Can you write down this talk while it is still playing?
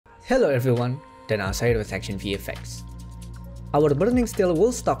Hello everyone, Dan outside with ActionVFX. Our burning steel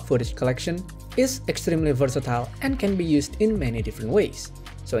wool stock footage collection is extremely versatile and can be used in many different ways.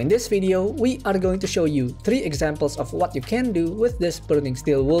 So in this video, we are going to show you 3 examples of what you can do with this burning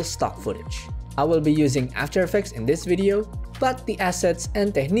steel wool stock footage. I will be using After Effects in this video, but the assets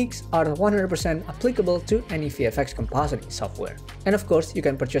and techniques are 100% applicable to any VFX compositing software. And of course, you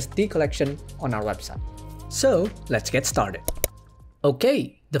can purchase the collection on our website. So let's get started.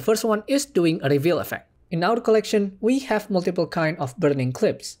 Okay, the first one is doing a reveal effect. In our collection, we have multiple kinds of burning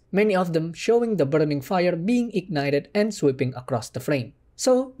clips, many of them showing the burning fire being ignited and sweeping across the frame.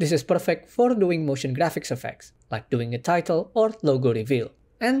 So this is perfect for doing motion graphics effects, like doing a title or logo reveal.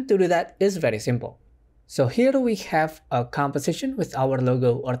 And to do that is very simple. So here we have a composition with our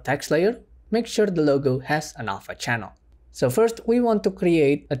logo or text layer. Make sure the logo has an alpha channel. So first, we want to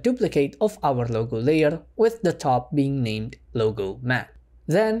create a duplicate of our logo layer with the top being named Logo Matte.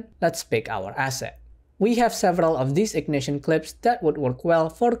 Then, let's pick our asset. We have several of these ignition clips that would work well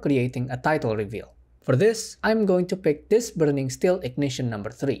for creating a title reveal. For this, I'm going to pick this burning steel ignition number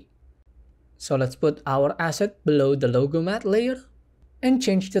 3. So let's put our asset below the Logo Matte layer and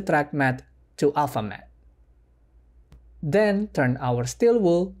change the track matte to Alpha Matte. Then turn our steel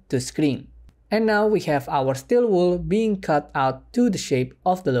wool to screen. And now we have our steel wool being cut out to the shape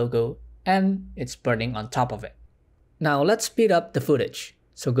of the logo and it's burning on top of it. Now let's speed up the footage.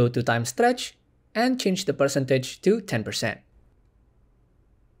 So go to time stretch and change the percentage to 10%.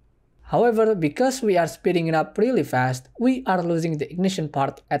 However, because we are speeding it up really fast, we are losing the ignition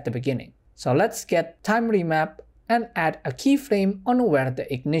part at the beginning. So let's get time remap and add a keyframe on where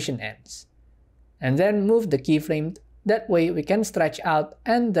the ignition ends. And then move the keyframe. That way we can stretch out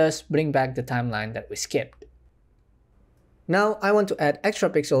and thus bring back the timeline that we skipped. Now I want to add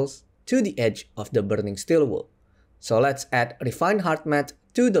extra pixels to the edge of the burning steel wool. So let's add Refine Hard Matte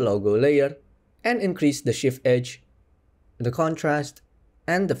to the logo layer and increase the shift edge, the contrast,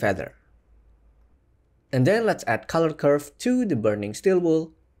 and the feather. And then let's add Color Curve to the burning steel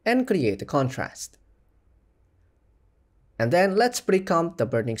wool and create a contrast. And then let's pre-comp the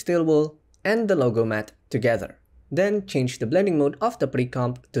burning steel wool and the logo matte together. Then change the blending mode of the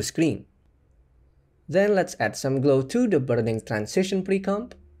pre-comp to screen. Then let's add some glow to the burning transition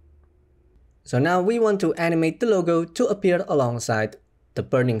pre-comp. So now we want to animate the logo to appear alongside the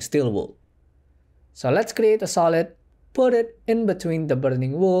burning steel wool. So let's create a solid, put it in between the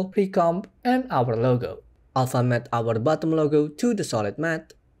burning wool pre-comp and our logo. Alpha matte our bottom logo to the solid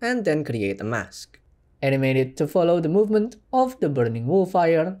matte and then create a mask. Animate it to follow the movement of the burning wool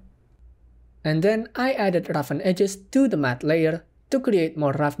fire. And then I added roughen edges to the matte layer to create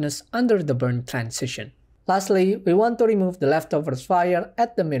more roughness under the burn transition. Lastly, we want to remove the leftovers fire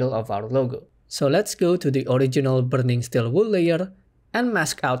at the middle of our logo. So let's go to the original burning steel wool layer and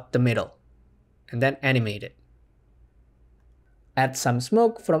mask out the middle. And then animate it. Add some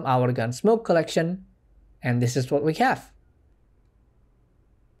smoke from our gun smoke collection. And this is what we have.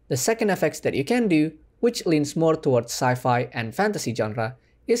 The second effects that you can do, which leans more towards sci-fi and fantasy genre,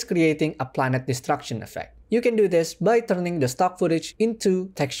 is creating a planet destruction effect. You can do this by turning the stock footage into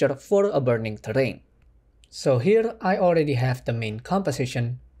texture for a burning terrain. So here I already have the main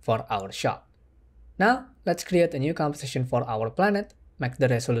composition for our shot. Now let's create a new composition for our planet, make the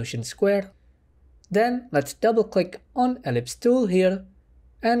resolution square. Then let's double click on ellipse tool here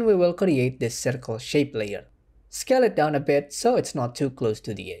and we will create this circle shape layer. Scale it down a bit so it's not too close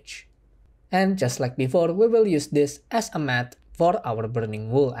to the edge. And just like before, we will use this as a matte for our burning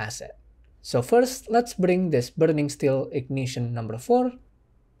wool asset. So first, let's bring this burning steel ignition number 4.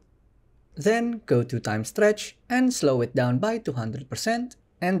 Then go to time stretch and slow it down by 200%.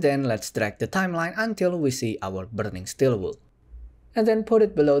 And then let's drag the timeline until we see our burning steel wool. And then put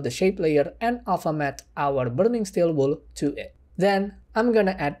it below the shape layer and alpha matte our burning steel wool to it. Then I'm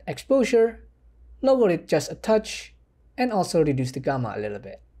gonna add exposure, lower it just a touch, and also reduce the gamma a little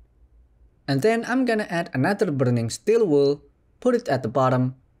bit. And then I'm gonna add another burning steel wool, put it at the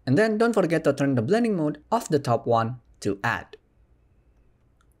bottom, and then don't forget to turn the blending mode of the top one to add.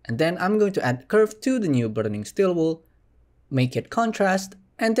 And then I'm going to add curve to the new burning steel wool, make it contrast,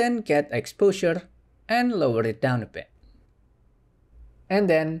 and then get exposure and lower it down a bit. And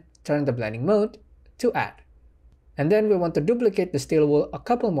then turn the blending mode to add. And then we want to duplicate the steel wool a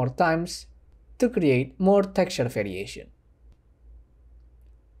couple more times to create more texture variation.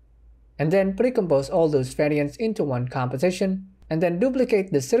 And then pre-compose all those variants into one composition, and then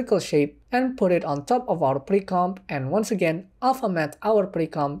duplicate the circle shape and put it on top of our pre-comp and once again alpha matte our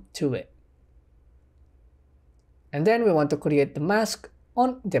pre-comp to it. And then we want to create the mask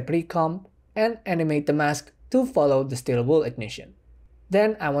on the pre-comp and animate the mask to follow the steel wool ignition.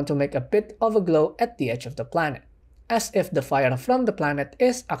 Then I want to make a bit of a glow at the edge of the planet, as if the fire from the planet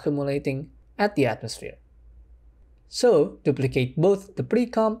is accumulating at the atmosphere. So duplicate both the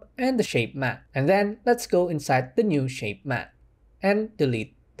pre-comp and the shape matte, and then let's go inside the new shape matte and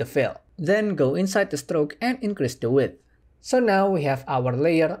delete the fill. Then go inside the stroke and increase the width. So now we have our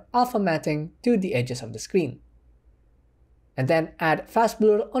layer of a matting to the edges of the screen. And then add fast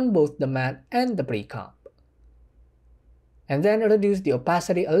blur on both the matte and the pre-comp. And then reduce the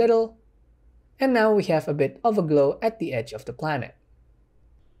opacity a little. And now we have a bit of a glow at the edge of the planet.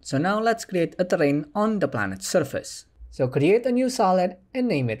 So now let's create a terrain on the planet's surface. So create a new solid and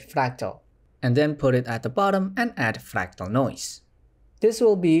name it Fractal. And then put it at the bottom and add fractal noise. This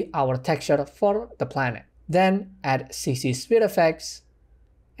will be our texture for the planet. Then add CC Sphere Effects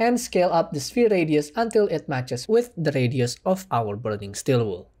and scale up the sphere radius until it matches with the radius of our burning steel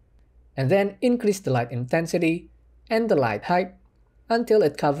wool. And then increase the light intensity and the light height until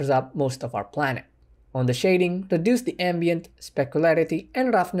it covers up most of our planet. On the shading, reduce the ambient, specularity,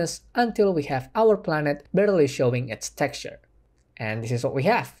 and roughness until we have our planet barely showing its texture. And this is what we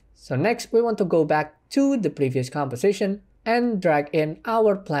have. So next, we want to go back to the previous composition and drag in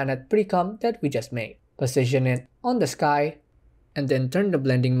our planet pre-comp that we just made. Position it on the sky, and then turn the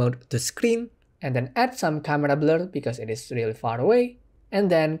blending mode to screen, and then add some camera blur because it is really far away, and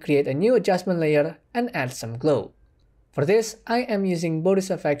then create a new adjustment layer and add some glow. For this, I am using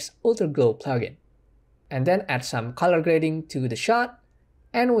BodysFX Ultra Glow plugin. And then add some color grading to the shot,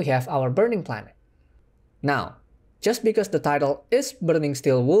 and we have our burning planet. Now, just because the title is Burning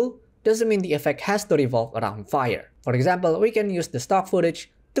Steel Wool doesn't mean the effect has to revolve around fire. For example, we can use the stock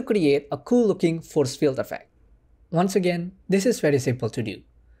footage to create a cool looking force field effect. Once again, this is very simple to do.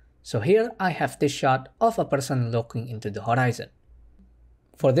 So here I have this shot of a person looking into the horizon.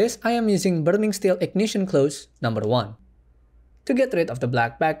 For this, I am using Burning Steel Ignition Close number 1. To get rid of the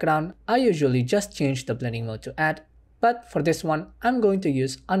black background, I usually just change the blending mode to add, but for this one, I'm going to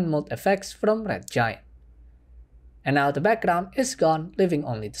use Unmold Effects from Red Giant. And now the background is gone, leaving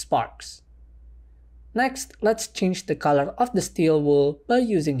only the sparks. Next, let's change the color of the steel wool by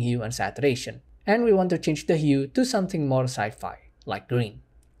using hue and saturation. And we want to change the hue to something more sci-fi, like green.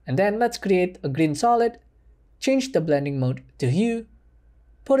 And then let's create a green solid, change the blending mode to hue,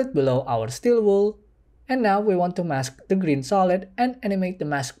 put it below our steel wool, and now we want to mask the green solid and animate the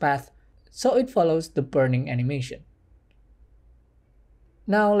mask path so it follows the burning animation.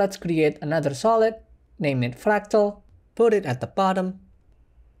 Now let's create another solid, name it Fractal, put it at the bottom,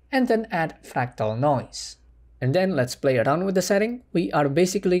 and then add fractal noise. And then let's play around with the setting. We are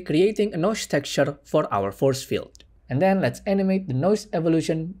basically creating a noise texture for our force field. And then let's animate the noise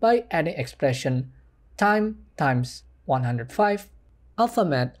evolution by adding expression time times 105, alpha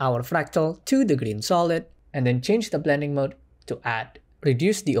matte our fractal to the green solid, and then change the blending mode to add.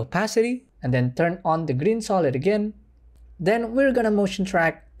 Reduce the opacity, and then turn on the green solid again. Then we're gonna motion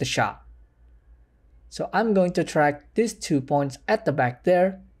track the shot. So I'm going to track these 2 points at the back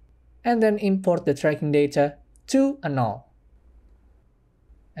there, and then import the tracking data to a null.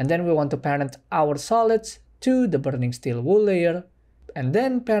 And then we want to parent our solids to the burning steel wool layer, and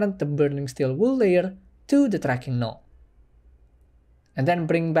then parent the burning steel wool layer to the tracking null. And then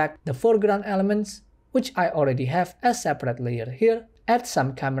bring back the foreground elements, which I already have a separate layer here, add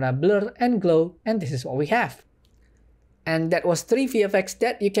some camera blur and glow, and this is what we have. And that was 3 VFX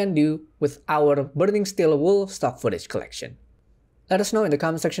that you can do with our Burning Steel Wool stock footage collection. Let us know in the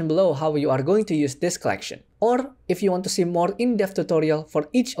comment section below how you are going to use this collection, or if you want to see more in-depth tutorial for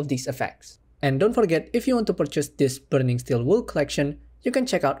each of these effects. And don't forget, if you want to purchase this Burning Steel Wool collection, you can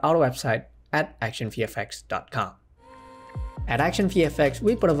check out our website at ActionVFX.com. At ActionVFX,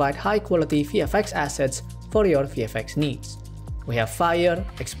 we provide high-quality VFX assets for your VFX needs. We have fire,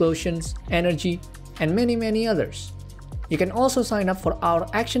 explosions, energy, and many others. You can also sign up for our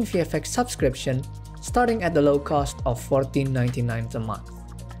ActionVFX subscription starting at the low cost of $14.99 a month.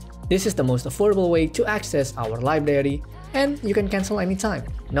 This is the most affordable way to access our library, and you can cancel anytime,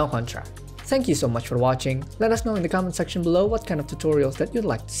 no contract. Thank you so much for watching. Let us know in the comment section below what kind of tutorials that you'd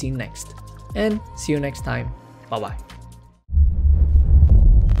like to see next. And see you next time. Bye bye.